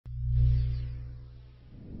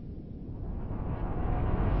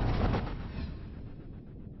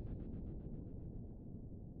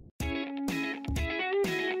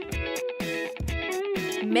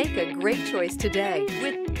Make a great choice today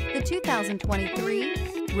with the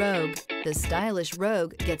 2023 Rogue. The stylish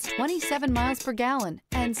Rogue gets 27 miles per gallon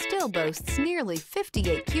and still boasts nearly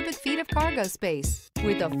 58 cubic feet of cargo space.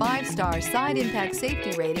 With a 5-star side impact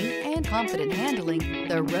safety rating and confident handling,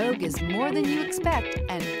 the Rogue is more than you expect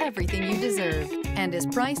and everything you deserve, and is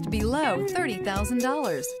priced below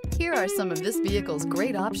 $30,000. Here are some of this vehicle's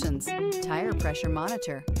great options: tire pressure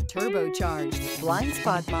monitor, turbocharged, blind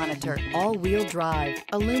spot monitor, all-wheel drive,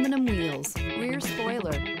 aluminum wheels, rear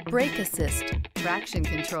spoiler, brake assist, traction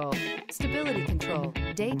control, stability control,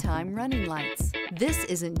 daytime running lights. This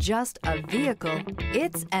isn't just a vehicle,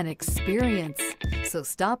 it's an experience. So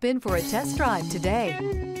stop in for a test drive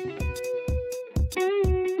today.